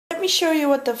let me show you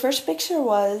what the first picture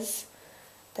was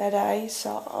that I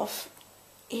saw of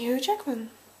Hugh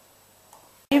Jackman.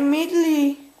 I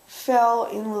immediately fell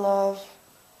in love.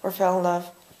 I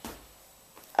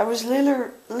was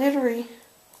literally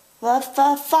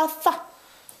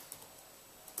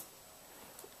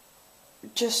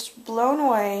just blown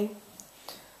away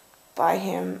by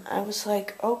him. I was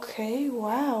like, okay,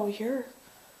 wow, you're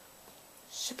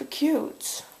super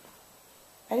cute.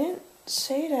 I didn't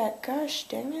say that, gosh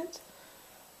dang it.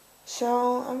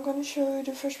 So I'm gonna show you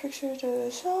the first picture that I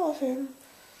saw of him.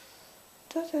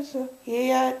 He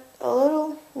had a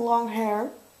little long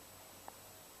hair.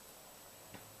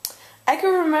 I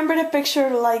can remember the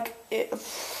picture like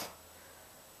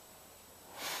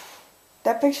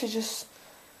that picture just,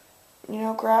 you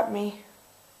know, grabbed me.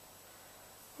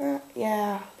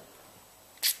 Yeah.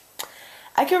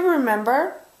 I can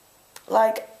remember,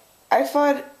 like, I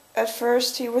thought at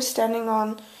first he was standing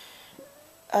on,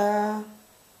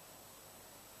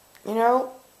 you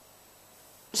know,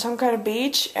 some kind of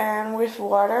beach and with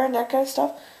water and that kind of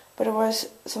stuff, but it was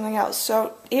something else.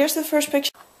 So here's the first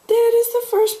picture. That is the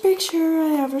first picture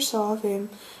I ever saw of him.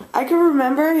 I can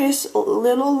remember his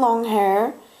little long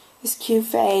hair, his cute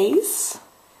face,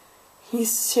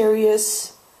 his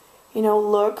serious, you know,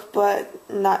 look, but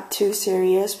not too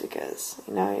serious because,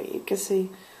 you know, you can see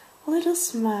a little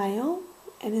smile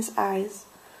in his eyes.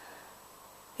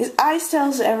 His eyes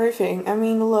tells everything. I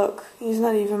mean, look, he's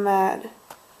not even mad.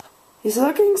 He's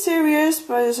looking serious,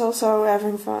 but he's also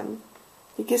having fun.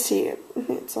 You can see it.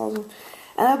 It's awesome.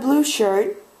 And a blue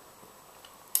shirt.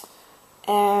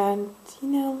 And, you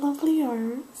know, lovely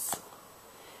arms.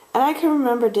 And I can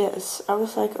remember this. I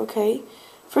was like, okay.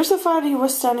 First I thought he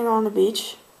was standing on the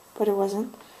beach, but it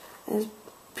wasn't. And it's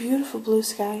beautiful blue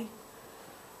sky.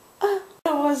 That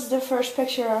was the first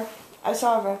picture I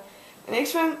saw of him. And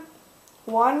X-Men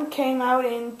 1 came out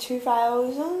in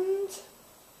 2000.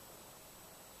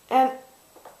 And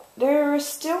they're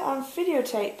still on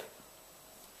videotape.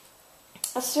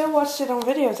 I still watched it on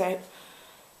videotape.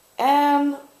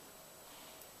 And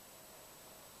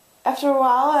after a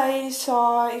while I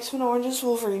saw X-Men Orange's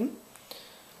Wolverine.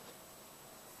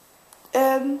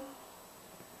 And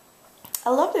I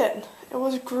loved it. It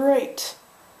was great.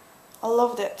 I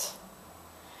loved it.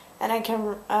 And I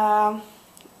can,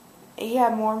 he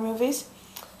had more movies.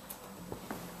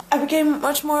 I became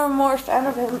much more and more fan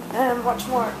of him and much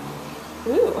more,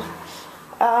 you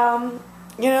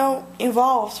know,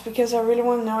 involved because I really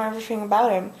want to know everything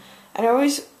about him. And I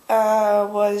always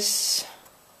was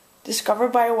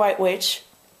discovered by a white witch.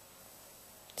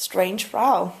 Strange,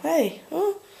 wow, hey.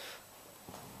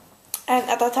 And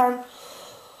at that time,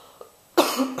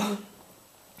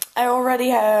 I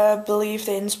already believed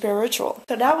in spiritual.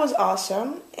 So that was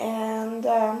awesome. And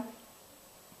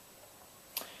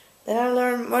then I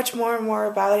learned much more and more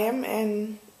about him,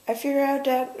 and I figured out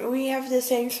that we have the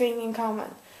same thing in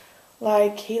common.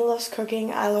 Like, he loves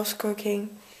cooking, I love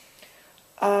cooking.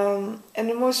 And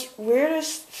the most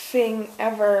weirdest thing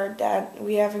ever that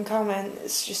we have in common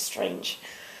is just strange.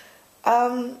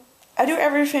 I do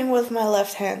everything with my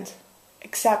left hand,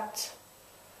 except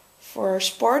for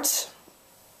sports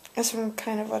and some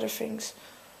kind of other things.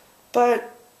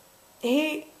 But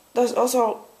he does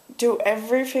also do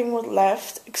everything with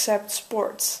left except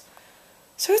sports.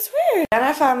 So it's weird. And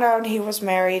I found out he was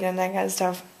married and that kind of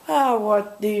stuff. Oh,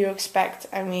 what do you expect?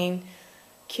 I mean,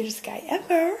 cutest guy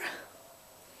ever.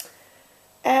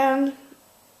 And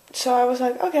so I was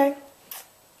like, okay,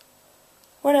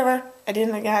 whatever. I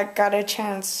didn't got a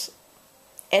chance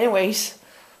anyways.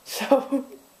 So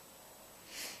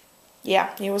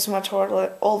yeah, he was much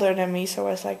older than me, so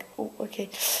I was like, oh, okay,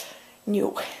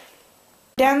 no.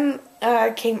 Then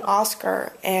came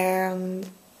Oscar, and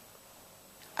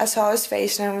I saw his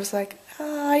face, and I was like,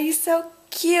 oh, he's so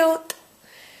cute.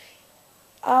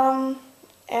 And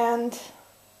it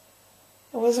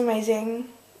was amazing.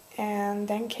 And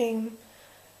then came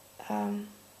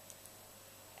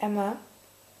Emma,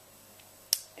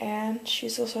 and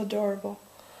she's also adorable.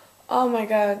 Oh my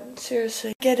god,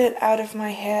 seriously, get it out of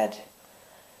my head.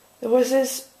 There was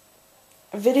this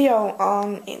video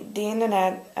on the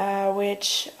internet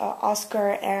which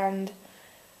Oscar and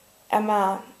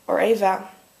Emma, or Ava,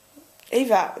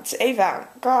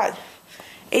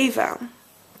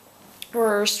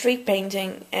 were street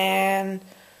painting, and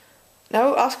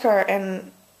no, Oscar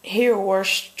and Hugh were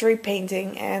street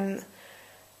painting, and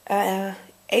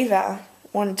Ava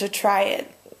wanted to try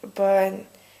it, but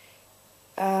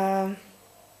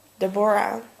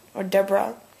Deborah,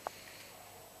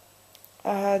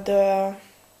 the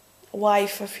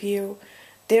wife of Hugh,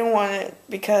 didn't want it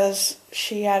because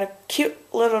she had a cute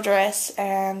little dress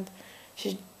and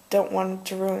she don't want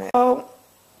to ruin it. So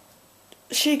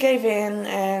she gave in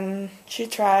and she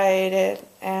tried it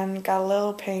and got a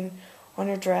little paint on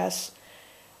her dress.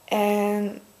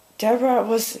 And Deborah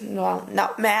was, well,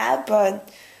 not mad, but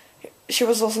she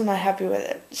was also not happy with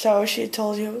it. So she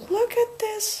told you, look at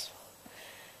this.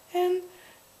 And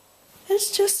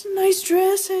it's just a nice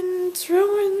dress and it's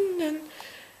ruined.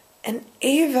 And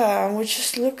Ava was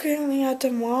just looking at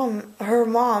her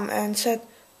mom, and said,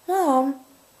 Mom,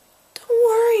 don't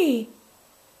worry.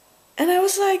 And I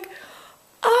was like,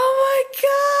 oh my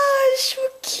gosh,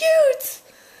 what cute.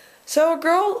 So a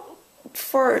girl,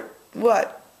 for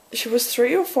what, she was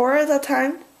 3 or 4 at that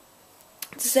time,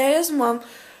 to say as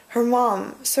her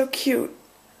mom, so cute.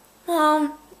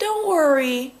 Mom, don't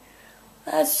worry.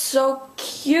 That's so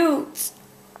cute.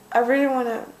 I really want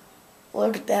to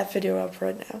look that video up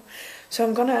right now. So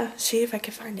I'm gonna see if I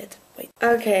can find it. Wait.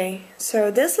 Okay,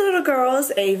 so this little girl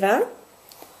is Ava.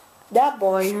 That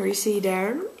boy who you see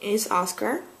there is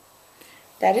Oscar.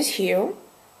 That is Hugh.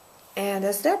 And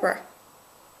that's Deborah.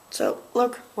 So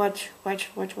look, watch what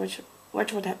happened.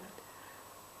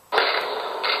 Oh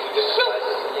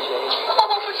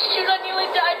shoot, I nearly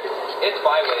died. It's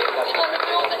my way. That's on the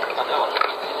building.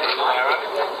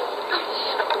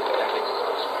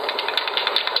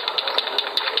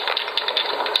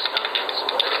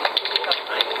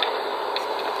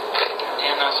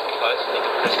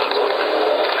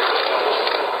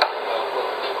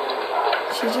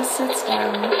 She just sits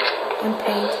down and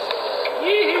paints.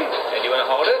 And you want to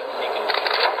hold it? You can.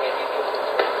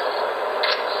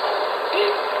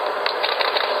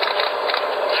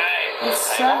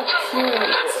 It's so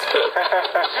cute.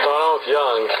 Oh,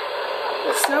 young.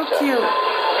 It's so cute.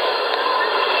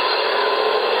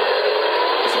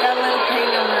 She got a little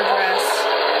paint on her dress.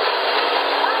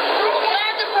 Can I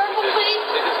have the purple, please?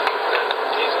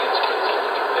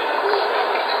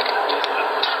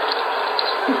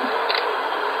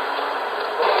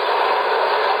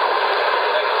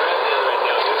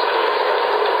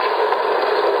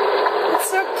 It's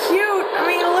so cute. I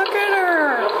mean, look at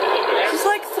her. She's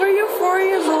like 3 or 4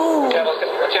 years old.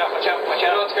 Watch out. You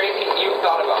know what's crazy? You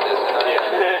thought about this.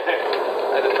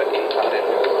 I just put any thought into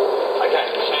it. Okay.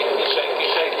 Shake.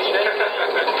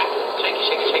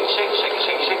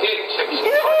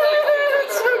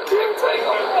 It's so cute. Like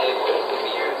on the table for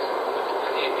years.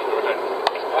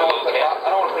 Oh, okay. I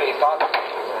don't want to put any thought into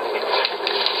it.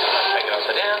 I go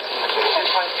upside down.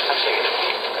 I'm shaking it.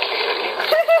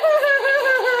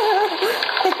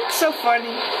 It's so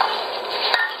funny.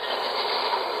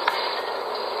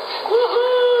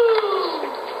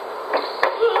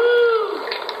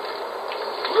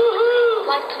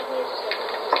 Like the music.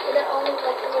 But it only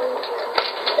like the music.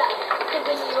 That could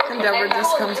be music. And Deborah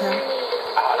just comes in.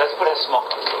 Let's put a smock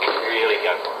on so we really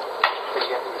go for it.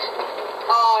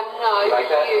 Oh no, You like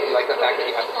that? You like the fact that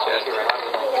you have the chest right on?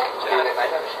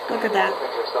 Look at that.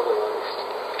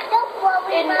 Don't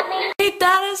worry, mommy. Hey,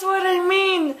 that is what I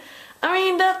mean. I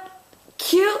mean, that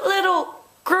cute little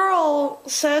girl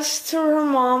says to her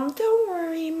mom, don't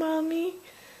worry, mommy.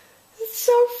 It's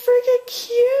so freaking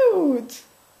cute.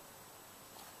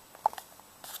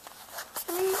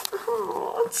 I mean,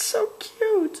 oh, it's so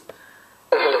cute.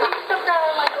 Don't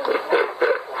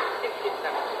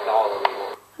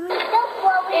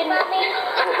worry, mommy.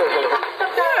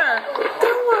 There.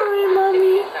 Don't worry,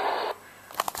 mommy.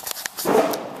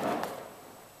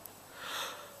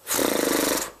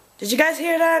 Did you guys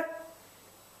hear that?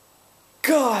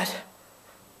 God.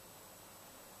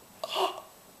 Oh,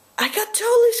 I got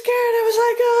totally scared. I was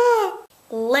like, ah.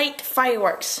 Late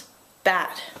fireworks.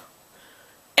 Bad.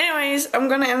 Anyways, I'm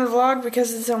gonna end the vlog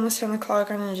because it's almost 10 o'clock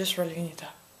and I just really need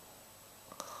that.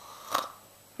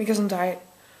 Because I'm tired.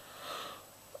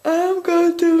 I'm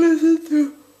going to listen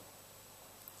to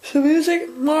some music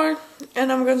more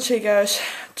and I'm gonna see you guys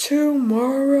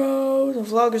tomorrow. The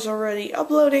vlog is already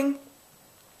uploading.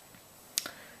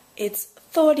 It's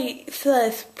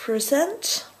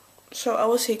 35%. So I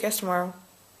will see you guys tomorrow.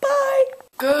 Bye!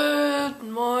 Good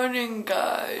morning,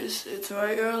 guys. It's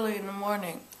very early in the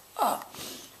morning.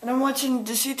 And I'm watching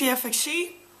the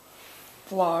CTFXC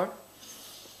vlog.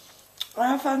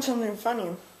 I found something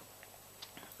funny.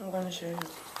 I'm gonna show you.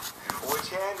 Which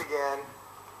hand again?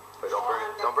 Wait, don't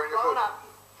burn your food.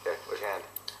 Okay, which hand?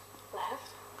 Left.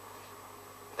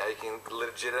 Now you can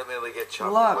legitimately get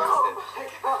chocolate Look. wasted.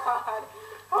 Oh my god.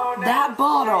 Oh no. That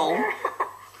bottle.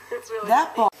 It's really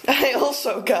That bottle. I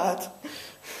also got.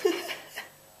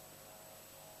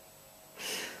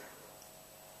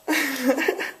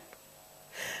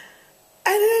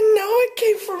 I didn't know it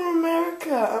came from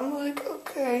America. I'm like,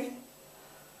 okay.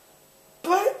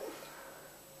 But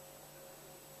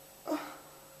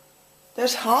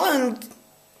There's Holland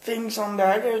things on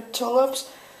there. There are tulips.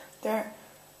 There.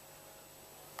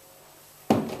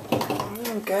 I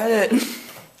don't get it.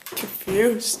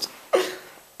 Confused.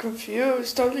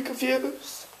 Confused. Totally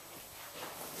confused.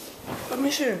 Let me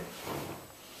see.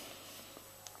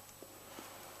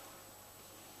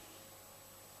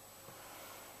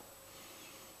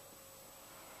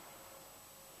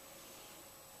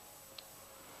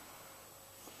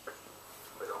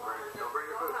 But don't burn your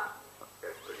food.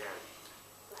 Okay, put your hand.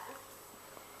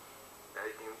 Now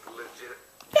you can legit.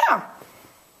 Yeah.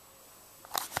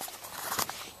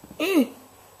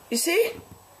 You see?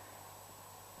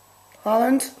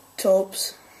 Holland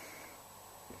tulps.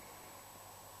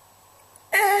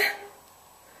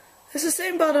 It's the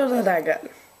same bottle that I got.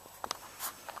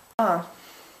 Ah.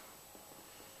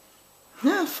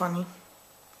 Yeah, funny.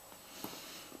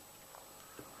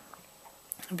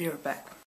 I'll be right back.